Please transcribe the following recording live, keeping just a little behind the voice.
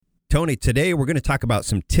Tony, today we're going to talk about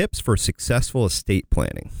some tips for successful estate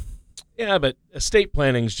planning. Yeah, but estate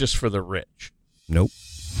planning is just for the rich. Nope.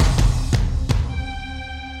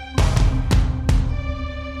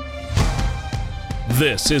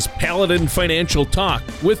 This is Paladin Financial Talk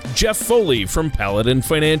with Jeff Foley from Paladin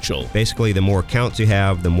Financial. Basically, the more accounts you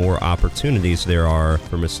have, the more opportunities there are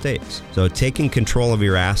for mistakes. So taking control of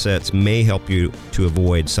your assets may help you to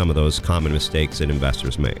avoid some of those common mistakes that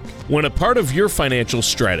investors make. When a part of your financial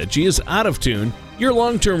strategy is out of tune, your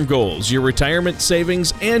long-term goals, your retirement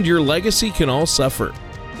savings, and your legacy can all suffer.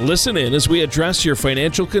 Listen in as we address your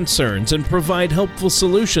financial concerns and provide helpful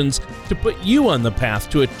solutions to put you on the path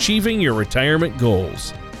to achieving your retirement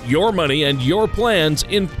goals. Your money and your plans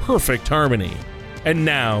in perfect harmony. And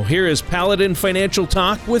now, here is Paladin Financial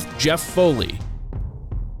Talk with Jeff Foley.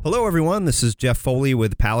 Hello, everyone. This is Jeff Foley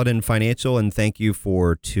with Paladin Financial, and thank you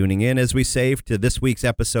for tuning in, as we say, to this week's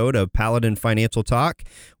episode of Paladin Financial Talk.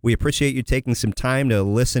 We appreciate you taking some time to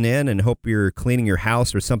listen in and hope you're cleaning your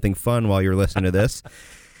house or something fun while you're listening to this.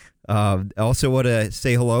 Also want to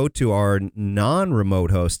say hello to our non-remote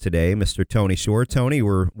host today, Mr. Tony Shore. Tony,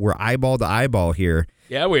 we're eyeball to eyeball here.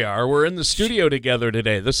 Yeah, we are. We're in the studio together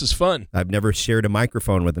today. This is fun. I've never shared a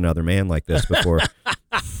microphone with another man like this before.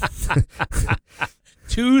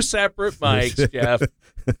 Two separate mics, Jeff.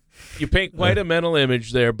 You paint quite a mental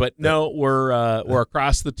image there, but no, we're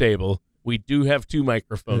across the table. We do have two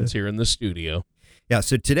microphones here in the studio. Yeah,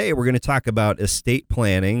 so today we're going to talk about estate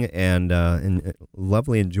planning and a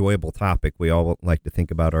lovely, enjoyable topic. We all like to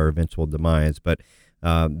think about our eventual demise, but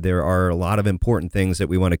there are a lot of important things that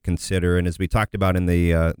we want to consider. And as we talked about in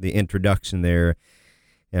the introduction there,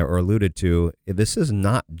 or alluded to, this is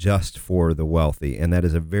not just for the wealthy, and that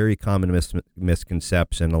is a very common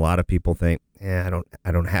misconception. A lot of people think, I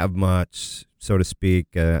don't have much, so to speak.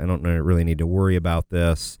 I don't really need to worry about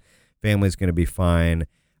this. Family's going to be fine.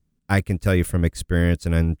 I can tell you from experience,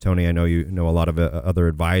 and Tony, I know you know a lot of other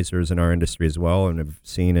advisors in our industry as well, and have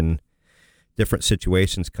seen in different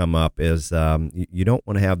situations come up, is you don't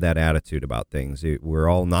want to have that attitude about things. We're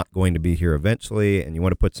all not going to be here eventually, and you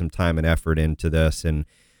want to put some time and effort into this and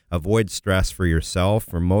avoid stress for yourself.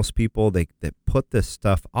 For most people, they put this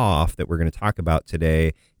stuff off that we're going to talk about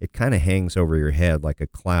today. It kind of hangs over your head like a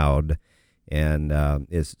cloud, and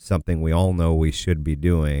is something we all know we should be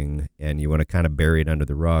doing, and you want to kind of bury it under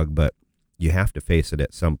the rug, but you have to face it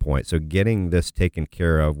at some point. So getting this taken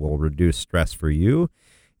care of will reduce stress for you.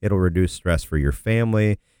 It'll reduce stress for your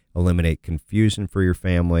family, eliminate confusion for your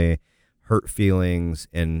family, hurt feelings,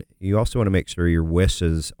 and you also want to make sure your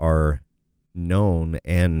wishes are known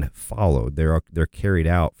and followed. They're carried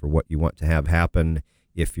out for what you want to have happen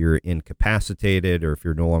if you're incapacitated or if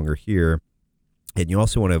you're no longer here. And you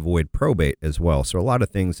also want to avoid probate as well. So a lot of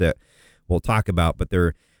things that we'll talk about, but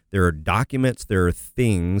there are documents, there are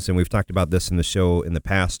things, and we've talked about this in the show in the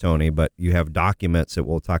past, Tony, but you have documents that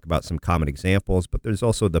we'll talk about some common examples, but there's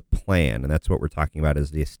also the plan, and that's what we're talking about,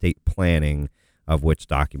 is the estate planning, of which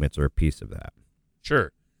documents are a piece of that.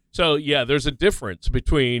 Sure. So, yeah, there's a difference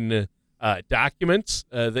between documents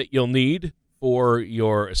that you'll need for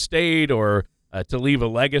your estate or to leave a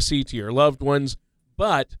legacy to your loved ones,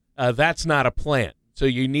 but that's not a plan. So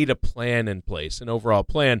you need a plan in place, an overall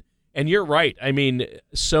plan. And you're right. I mean,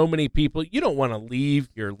 so many people, you don't want to leave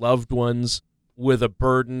your loved ones with a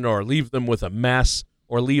burden or leave them with a mess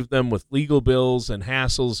or leave them with legal bills and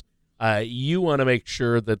hassles. You want to make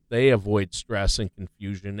sure that they avoid stress and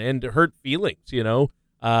confusion and hurt feelings,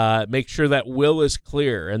 make sure that will is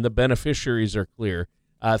clear and the beneficiaries are clear.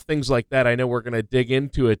 Things like that. I know we're going to dig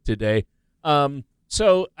into it today.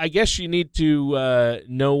 So I guess you need to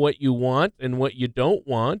know what you want and what you don't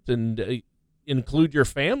want, and include your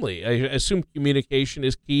family. I assume communication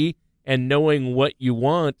is key, and knowing what you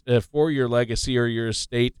want for your legacy or your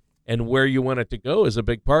estate and where you want it to go is a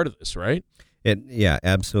big part of this, right? Yeah,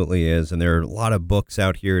 absolutely is. And there are a lot of books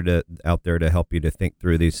out there to help you to think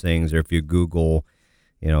through these things. Or if you Google,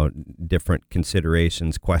 different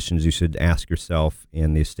considerations, questions you should ask yourself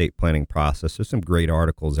in the estate planning process, there's some great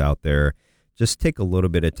articles out there. Just take a little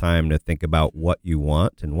bit of time to think about what you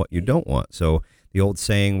want and what you don't want. So the old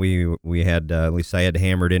saying we had, at least I had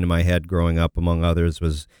hammered into my head growing up, among others,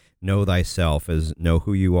 was know thyself, is know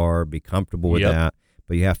who you are, be comfortable with that.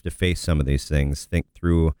 But you have to face some of these things, think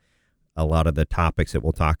through a lot of the topics that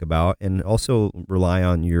we'll talk about, and also rely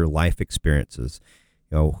on your life experiences.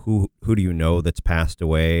 Who do you know that's passed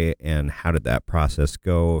away, and how did that process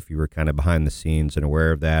go? If you were kind of behind the scenes and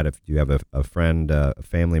aware of that, if you have a friend, a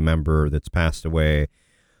family member that's passed away,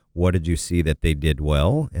 what did you see that they did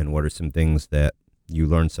well, and what are some things that you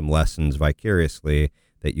learned some lessons vicariously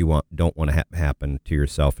that you don't want to happen to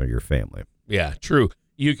yourself or your family? Yeah, true.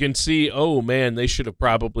 you can see, oh man, they should have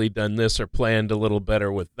probably done this or planned a little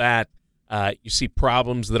better with that. You see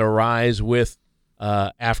problems that arise with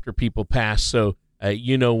after people pass, so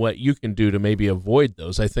you know what you can do to maybe avoid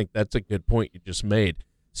those. I think that's a good point you just made.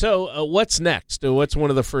 So what's next? What's one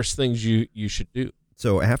of the first things you should do?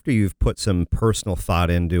 So after you've put some personal thought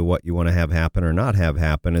into what you want to have happen or not have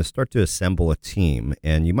happen, is start to assemble a team.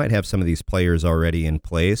 And you might have some of these players already in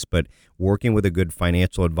place, but working with a good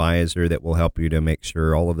financial advisor that will help you to make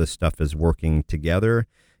sure all of this stuff is working together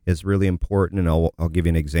is really important. And I'll give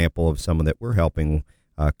you an example of someone that we're helping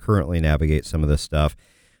currently navigate some of this stuff.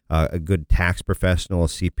 A good tax professional, a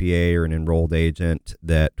CPA, or an enrolled agent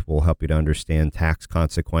that will help you to understand tax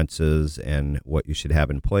consequences and what you should have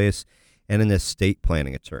in place. And an estate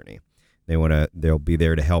planning attorney. They'll be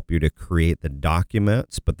there to help you to create the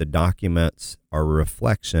documents, but the documents are a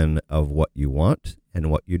reflection of what you want and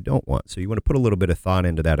what you don't want. So you want to put a little bit of thought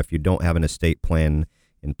into that. If you don't have an estate plan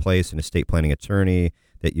in place, an estate planning attorney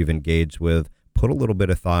that you've engaged with, put a little bit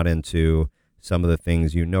of thought into some of the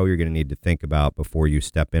things you know you're going to need to think about before you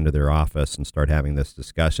step into their office and start having this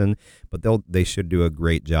discussion. But they should do a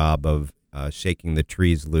great job of shaking the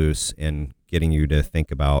trees loose and getting you to think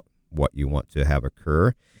about what you want to have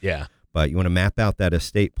occur. Yeah. But you want to map out that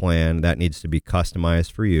estate plan that needs to be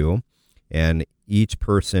customized for you. And each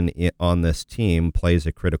person on this team plays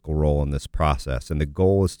a critical role in this process. And the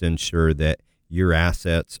goal is to ensure that your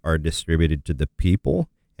assets are distributed to the people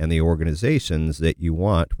and the organizations that you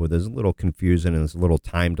want with as little confusion and as little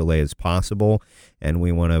time delay as possible. And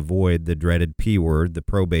we want to avoid the dreaded P word, the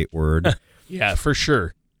probate word. Yeah, for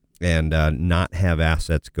sure. And not have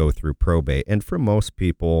assets go through probate. And for most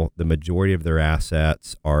people, the majority of their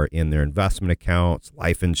assets are in their investment accounts,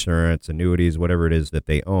 life insurance, annuities, whatever it is that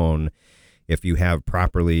they own. If you have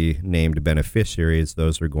properly named beneficiaries,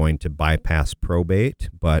 those are going to bypass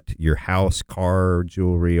probate. But your house, car,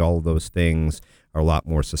 jewelry, all of those things are a lot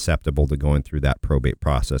more susceptible to going through that probate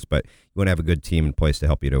process. But you want to have a good team in place to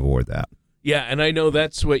help you to avoid that. Yeah, and I know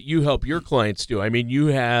that's what you help your clients do. I mean, you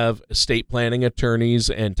have estate planning attorneys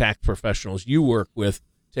and tax professionals you work with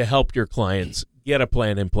to help your clients get a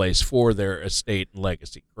plan in place for their estate and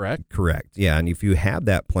legacy, correct? Correct. Yeah, and if you have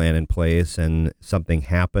that plan in place and something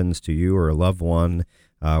happens to you or a loved one,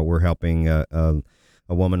 we're helping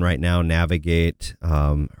a woman right now navigate.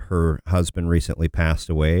 Her husband recently passed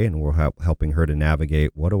away, and we're helping her to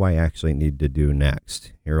navigate, what do I actually need to do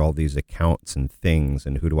next? Here are all these accounts and things,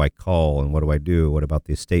 and who do I call, and what do I do? What about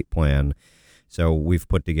the estate plan? So we've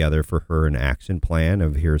put together for her an action plan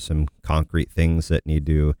of here's some concrete things that need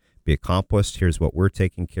to be accomplished. Here's what we're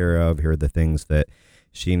taking care of. Here are the things that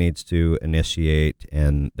she needs to initiate,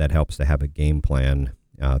 and that helps to have a game plan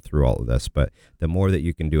through all of this. But the more that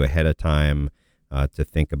you can do ahead of time to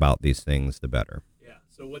think about these things, the better. Yeah.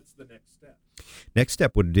 So what's the next step? Next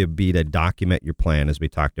step would be to document your plan, as we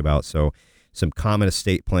talked about. So some common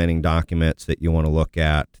estate planning documents that you want to look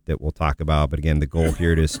at that we'll talk about. But again, the goal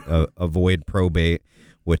here is avoid probate,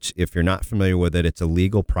 which if you're not familiar with it, it's a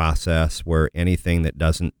legal process where anything that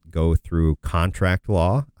doesn't go through contract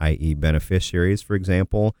law, i.e. beneficiaries, for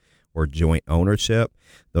example, or joint ownership,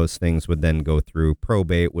 those things would then go through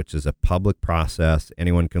probate, which is a public process.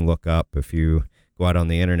 Anyone can look up. If you go out on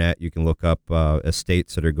the internet, you can look up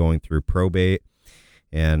estates that are going through probate,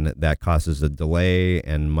 and that causes a delay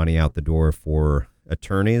and money out the door for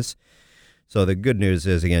attorneys. So the good news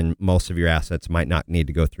is, again, most of your assets might not need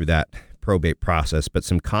to go through that probate process, but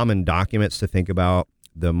some common documents to think about.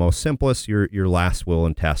 The most simplest, your last will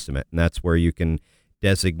and testament, and that's where you can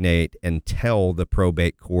designate and tell the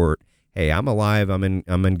probate court, hey, I'm alive, I'm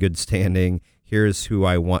in good standing. Here's who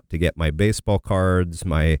I want to get my baseball cards,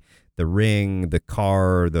 the ring, the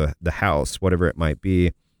car, the house, whatever it might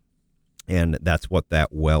be. And that's what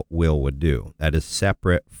that will would do. That is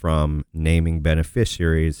separate from naming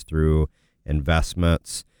beneficiaries through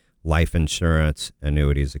investments, life insurance,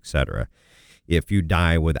 annuities, etc. If you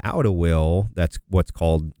die without a will, that's what's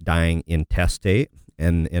called dying intestate.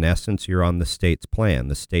 And in essence, you're on the state's plan.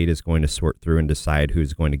 The state is going to sort through and decide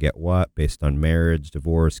who's going to get what based on marriage,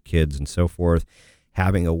 divorce, kids, and so forth.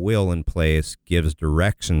 Having a will in place gives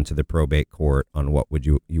direction to the probate court on what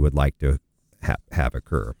you would like to have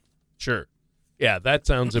occur. Sure. Yeah, that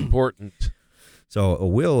sounds important. So a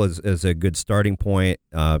will is a good starting point.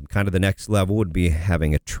 Kind of the next level would be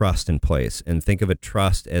having a trust in place. And think of a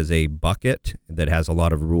trust as a bucket that has a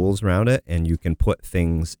lot of rules around it, and you can put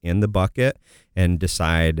things in the bucket and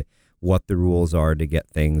decide what the rules are to get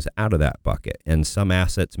things out of that bucket. And some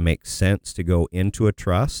assets make sense to go into a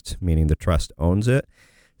trust, meaning the trust owns it.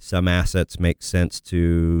 Some assets make sense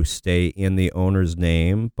to stay in the owner's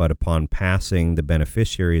name, but upon passing, the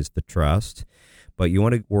beneficiary is the trust. but you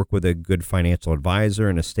want to work with a good financial advisor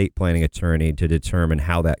and estate planning attorney to determine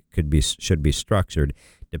how that should be structured.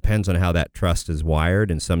 Depends on how that trust is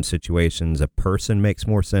wired. In some situations, a person makes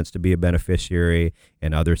more sense to be a beneficiary.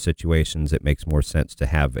 In other situations, it makes more sense to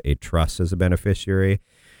have a trust as a beneficiary.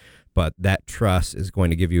 But that trust is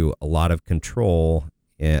going to give you a lot of control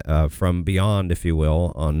from beyond, if you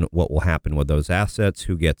will, on what will happen with those assets,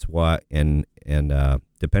 who gets what, and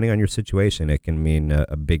depending on your situation, it can mean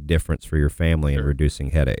a big difference for your family in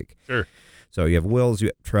reducing headache. Sure. So you have wills, you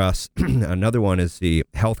have trusts. Another one is the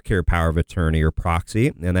healthcare power of attorney or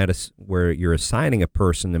proxy, and that is where you're assigning a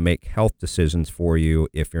person to make health decisions for you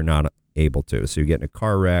if you're not able to. So you get in a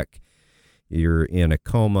car wreck, you're in a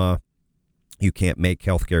coma, you can't make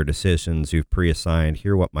healthcare decisions. You've pre-assigned,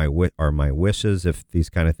 here what are my wishes if these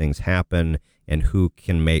kind of things happen, and who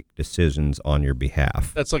can make decisions on your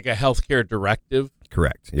behalf. That's like a healthcare directive.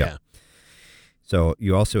 Correct. Yeah. So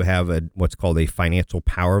you also have what's called a financial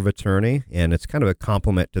power of attorney, and it's kind of a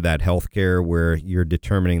complement to that healthcare where you're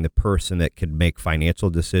determining the person that could make financial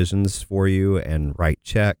decisions for you and write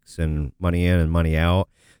checks and money in and money out.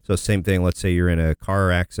 So same thing, let's say you're in a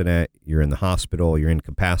car accident, you're in the hospital, you're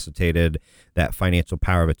incapacitated, that financial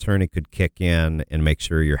power of attorney could kick in and make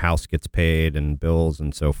sure your house gets paid and bills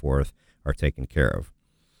and so forth are taken care of.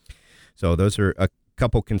 So those are a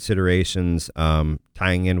couple considerations.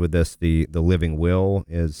 Tying in with this, the living will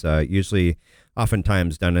is usually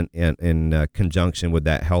oftentimes done in conjunction with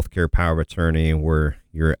that healthcare power of attorney, where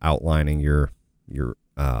you're outlining your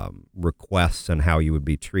requests and how you would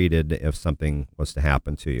be treated if something was to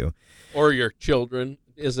happen to you. Or your children.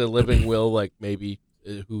 Is a living will like maybe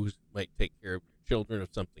who might take care of your children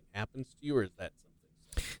if something happens to you, or is that something?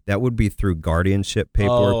 That would be through guardianship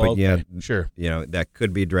paperwork, but okay. yeah, Sure. That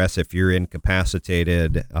could be addressed if you're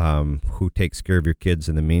incapacitated. Who takes care of your kids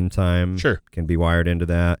in the meantime? Sure. Can be wired into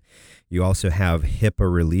that. You also have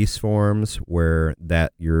HIPAA release forms where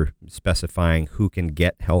that you're specifying who can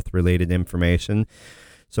get health-related information.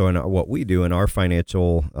 So in what we do in our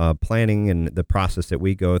financial planning and the process that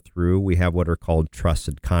we go through, we have what are called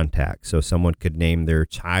trusted contacts. So someone could name their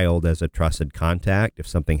child as a trusted contact. If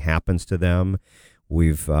something happens to them,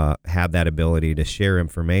 we've had that ability to share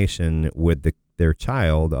information with their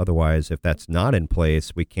child. Otherwise, if that's not in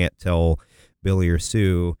place, we can't tell Billy or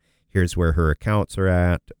Sue, here's where her accounts are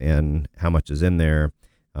at and how much is in there.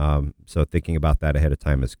 So thinking about that ahead of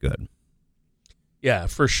time is good. Yeah,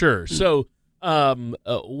 for sure. So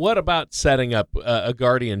what about setting up a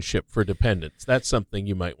guardianship for dependents? That's something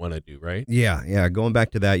you might want to do, right? Yeah. Going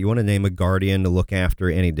back to that, you want to name a guardian to look after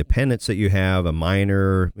any dependents that you have, a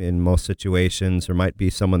minor in most situations. There might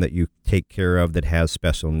be someone that you take care of that has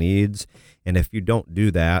special needs. And if you don't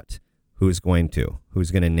do that, who's going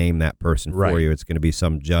to name that person for you? It's going to be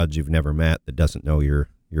some judge you've never met that doesn't know your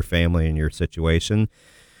family and your situation.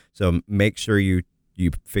 So make sure you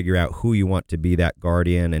figure out who you want to be that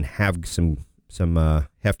guardian and have some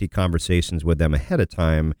hefty conversations with them ahead of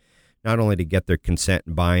time, not only to get their consent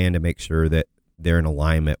and buy-in to make sure that they're in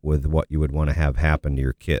alignment with what you would want to have happen to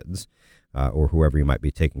your kids or whoever you might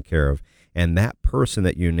be taking care of. And that person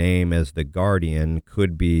that you name as the guardian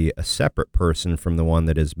could be a separate person from the one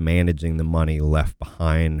that is managing the money left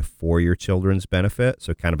behind for your children's benefit.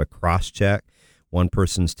 So kind of a cross-check. One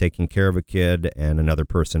person's taking care of a kid and another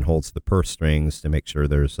person holds the purse strings to make sure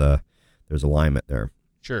there's alignment there.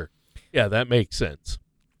 Sure. Yeah, that makes sense.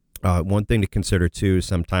 One thing to consider, too,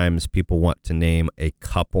 sometimes people want to name a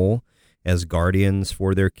couple as guardians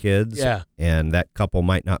for their kids. Yeah. And that couple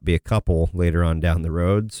might not be a couple later on down the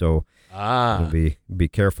road. So be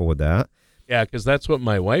careful with that. Yeah, because that's what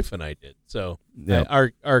my wife and I did. So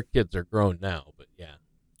our kids are grown now, but yeah.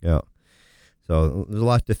 Yeah. So there's a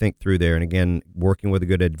lot to think through there. And again, working with a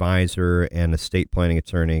good advisor and estate planning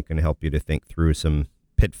attorney can help you to think through some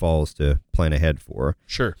pitfalls to plan ahead for.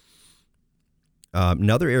 Sure.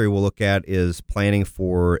 Another area we'll look at is planning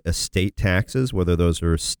for estate taxes, whether those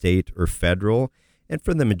are state or federal. And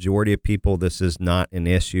for the majority of people, this is not an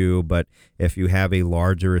issue. But if you have a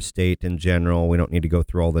larger estate in general, we don't need to go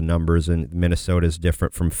through all the numbers. And Minnesota is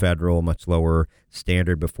different from federal, much lower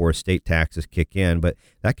standard before estate taxes kick in. But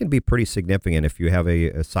that can be pretty significant. If you have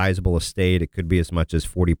a sizable estate, it could be as much as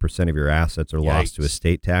 40% of your assets are lost to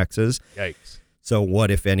estate taxes. Yikes. So what,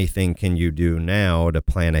 if anything, can you do now to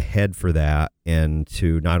plan ahead for that and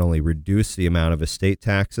to not only reduce the amount of estate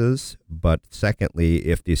taxes, but secondly,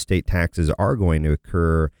 if the estate taxes are going to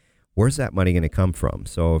occur, where's that money going to come from?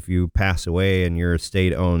 So if you pass away and your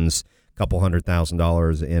estate owns a couple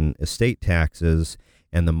 $100,000 in estate taxes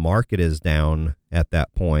and the market is down at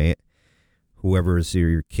that point, whoever's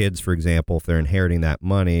your kids, for example, if they're inheriting that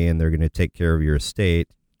money and they're going to take care of your estate,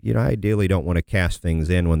 you ideally don't want to cash things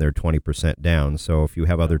in when they're 20% down. So if you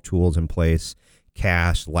have other tools in place,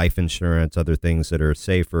 cash, life insurance, other things that are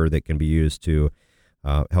safer that can be used to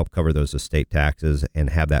help cover those estate taxes and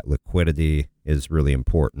have that liquidity is really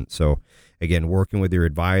important. So again, working with your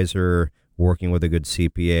advisor, working with a good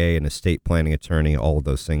CPA and estate planning attorney, all of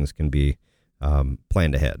those things can be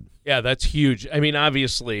planned ahead. Yeah, that's huge. I mean,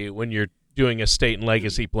 obviously, when you're doing estate and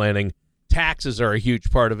legacy planning, taxes are a huge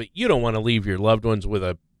part of it. You don't want to leave your loved ones with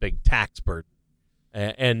a big tax burden.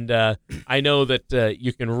 And I know that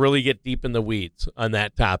you can really get deep in the weeds on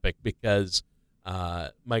that topic because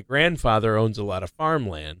my grandfather owns a lot of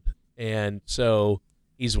farmland, and so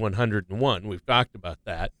he's 101. We've talked about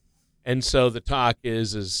that. And so the talk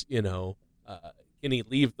is can he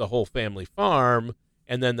leave the whole family farm,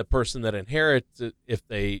 and then the person that inherits it, if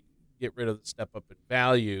they get rid of the step up in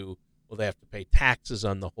value, will they have to pay taxes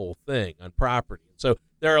on the whole thing, on property? So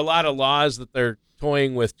there are a lot of laws that they're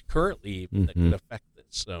toying with currently even that could affect this.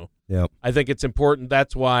 So I think it's important.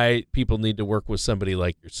 That's why people need to work with somebody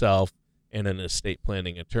like yourself and an estate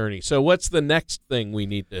planning attorney. So what's the next thing we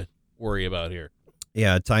need to worry about here?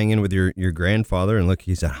 Yeah, tying in with your grandfather, and look,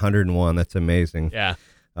 he's 101. That's amazing. Yeah.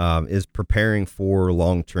 Is preparing for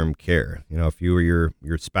long-term care. If you or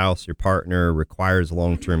your spouse, your partner requires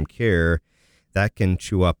long-term care, that can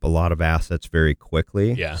chew up a lot of assets very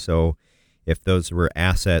quickly. Yeah. So if those were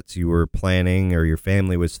assets you were planning or your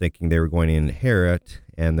family was thinking they were going to inherit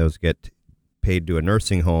and those get paid to a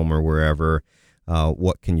nursing home or wherever,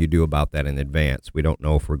 what can you do about that in advance? We don't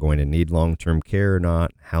know if we're going to need long-term care or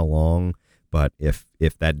not, how long, but if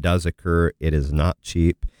that does occur, it is not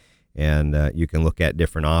cheap. And you can look at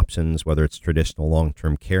different options, whether it's traditional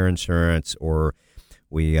long-term care insurance, or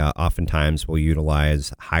we oftentimes will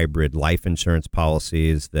utilize hybrid life insurance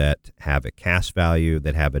policies that have a cash value,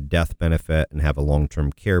 that have a death benefit, and have a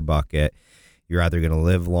long-term care bucket. You're either going to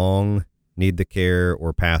live long, need the care,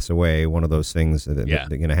 or pass away. One of those things that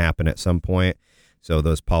are going to happen at some point. So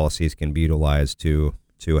those policies can be utilized to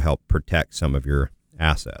help protect some of your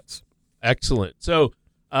assets. Excellent. So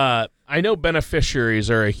I know beneficiaries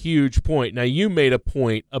are a huge point. Now, you made a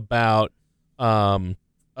point about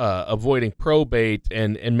avoiding probate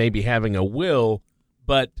and maybe having a will,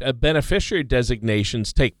 but beneficiary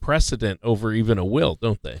designations take precedent over even a will,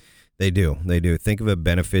 don't they? They do. Think of a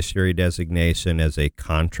beneficiary designation as a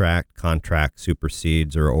contract. Contract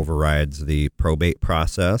supersedes or overrides the probate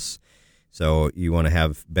process. So you want to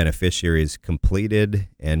have beneficiaries completed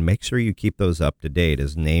and make sure you keep those up to date.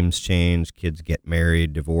 As names change, kids get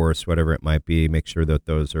married, divorce, whatever it might be, make sure that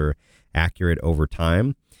those are accurate over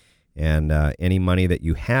time. And any money that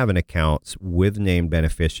you have in accounts with named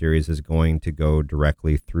beneficiaries is going to go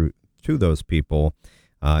directly through to those people,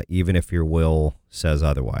 even if your will says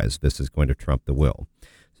otherwise. This is going to trump the will.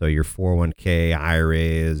 So your 401k,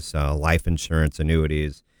 IRAs, life insurance,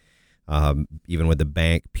 annuities, even with the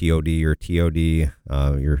bank, POD or TOD,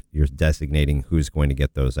 you're designating who's going to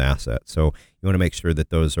get those assets. So you want to make sure that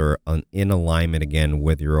those are in alignment, again,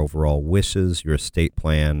 with your overall wishes, your estate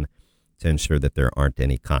plan, to ensure that there aren't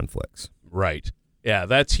any conflicts. Right. Yeah,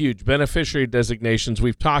 that's huge. Beneficiary designations,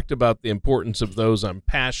 we've talked about the importance of those on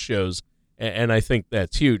past shows, and I think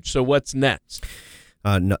that's huge. So what's next?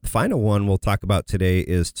 The final one we'll talk about today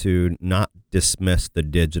is to not dismiss the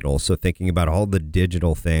digital. So thinking about all the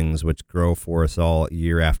digital things which grow for us all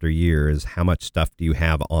year after year is how much stuff do you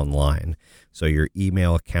have online? So your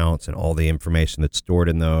email accounts and all the information that's stored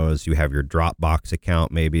in those. You have your Dropbox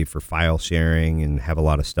account maybe for file sharing and have a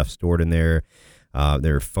lot of stuff stored in there.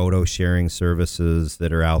 There are photo sharing services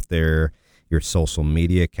that are out there, your social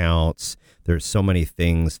media accounts. There's so many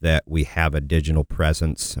things that we have a digital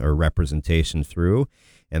presence or representation through.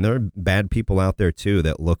 And there are bad people out there, too,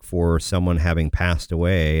 that look for someone having passed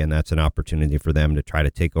away, and that's an opportunity for them to try to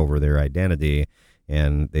take over their identity,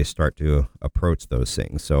 and they start to approach those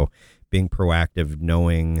things. So being proactive,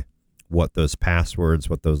 knowing what those passwords,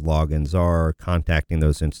 what those logins are, contacting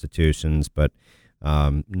those institutions, but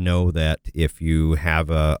know that if you have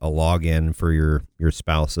a login for your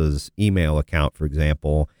spouse's email account, for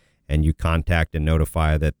example, and you contact and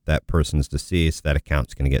notify that that person's deceased, that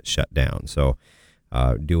account's going to get shut down. So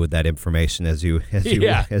do with that information as you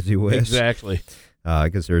wish. Exactly.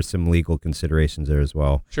 Because there's some legal considerations there as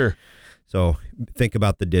well. Sure. So think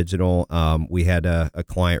about the digital. We had a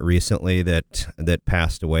client recently that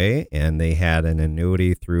passed away, and they had an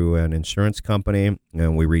annuity through an insurance company,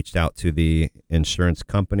 and we reached out to the insurance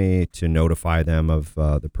company to notify them of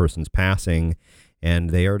the person's passing,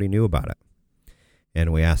 and they already knew about it.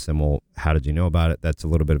 And we asked them, well, how did you know about it? That's a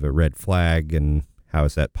little bit of a red flag, and how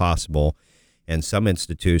is that possible? And some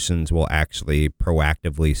institutions will actually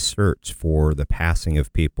proactively search for the passing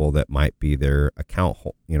of people that might be their account,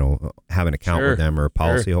 have an account with them or a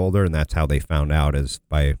policyholder. And that's how they found out, is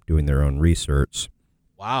by doing their own research.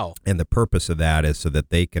 Wow. And the purpose of that is so that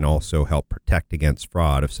they can also help protect against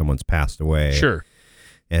fraud if someone's passed away. Sure.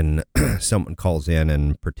 And someone calls in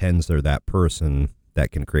and pretends they're that person,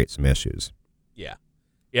 that can create some issues. Yeah.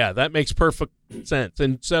 Yeah, that makes perfect sense.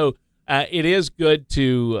 And so it is good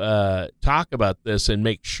to talk about this and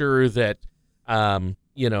make sure that,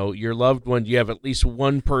 your loved one, you have at least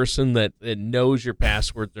one person that knows your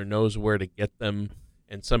passwords or knows where to get them,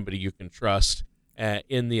 and somebody you can trust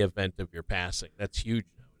in the event of your passing. That's huge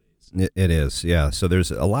nowadays. It is, yeah. So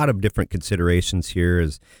there's a lot of different considerations here,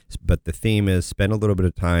 but the theme is spend a little bit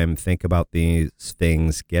of time, think about these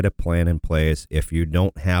things, get a plan in place. If you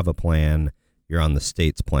don't have a plan, you're on the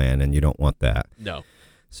state's plan, and you don't want that. No.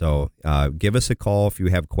 So give us a call if you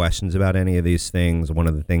have questions about any of these things. One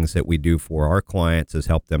of the things that we do for our clients is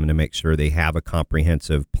help them to make sure they have a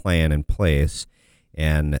comprehensive plan in place.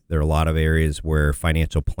 And there are a lot of areas where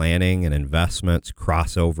financial planning and investments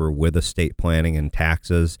cross over with estate planning and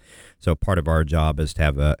taxes. So part of our job is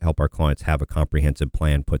to help our clients have a comprehensive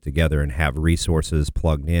plan put together and have resources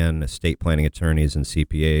plugged in, estate planning attorneys and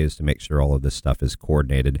CPAs, to make sure all of this stuff is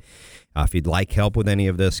coordinated. If you'd like help with any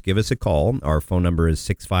of this, give us a call. Our phone number is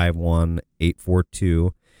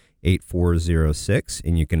 651-842-8406,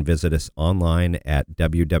 and you can visit us online at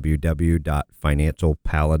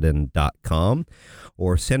www.financialpaladin.com,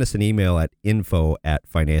 or send us an email at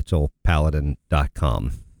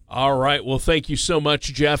info@financialpaladin.com. All right. Well, thank you so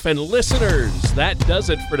much, Jeff. And listeners, that does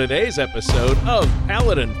it for today's episode of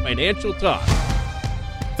Paladin Financial Talk.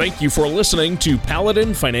 Thank you for listening to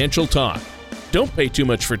Paladin Financial Talk. Don't pay too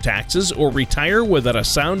much for taxes or retire without a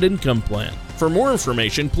sound income plan. For more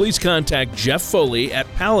information, please contact Jeff Foley at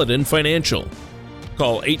Paladin Financial.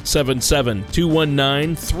 Call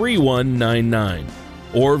 877-219-3199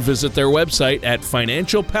 or visit their website at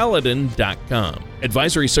financialpaladin.com.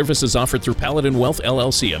 Advisory services offered through Paladin Wealth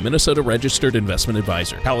LLC, a Minnesota registered investment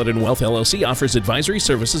advisor. Paladin Wealth LLC offers advisory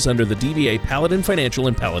services under the DBA Paladin Financial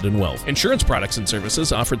and Paladin Wealth. Insurance products and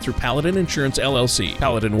services offered through Paladin Insurance LLC.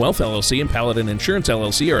 Paladin Wealth LLC and Paladin Insurance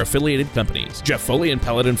LLC are affiliated companies. Jeff Foley and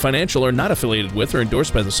Paladin Financial are not affiliated with or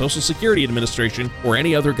endorsed by the Social Security Administration or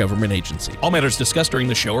any other government agency. All matters discussed during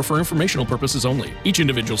the show are for informational purposes only. Each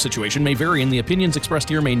individual situation may vary, and the opinions expressed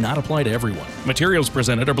here may not apply to everyone. Materials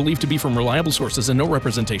presented are believed to be from reliable sources, and no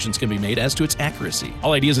representations can be made as to its accuracy.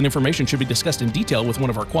 All ideas and information should be discussed in detail with one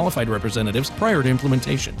of our qualified representatives prior to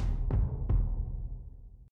implementation.